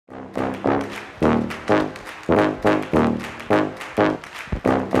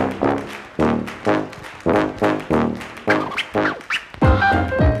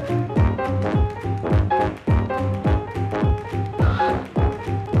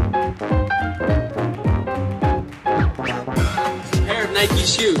Nike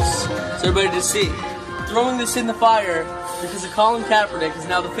shoes, so everybody to see. Throwing this in the fire because of Colin Kaepernick is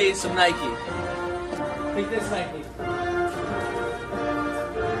now the face of Nike. Take this, Nike.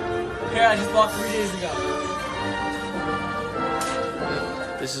 Here, I just bought 3 days ago.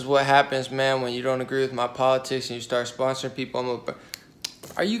 This is what happens, man, when you don't agree with my politics and you start sponsoring people.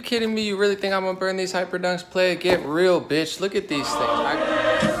 Are you kidding me? You really think I'm gonna burn these hyper dunks? Play it, get real, bitch. Look at these things.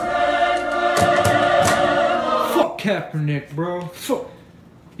 Fuck Kaepernick, bro. Fuck.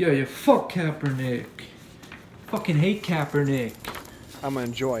 Yeah, fuck Kaepernick. Fucking hate Kaepernick. I'm gonna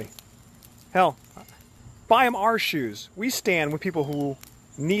enjoy. Hell, buy him our shoes. We stand with people who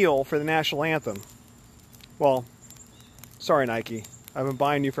kneel for the national anthem. Well, sorry Nike. I've been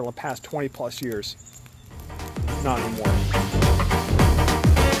buying you for the past 20 plus years. Not anymore.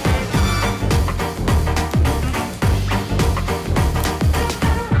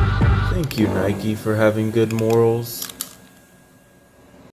 Thank you, Nike, for having good morals.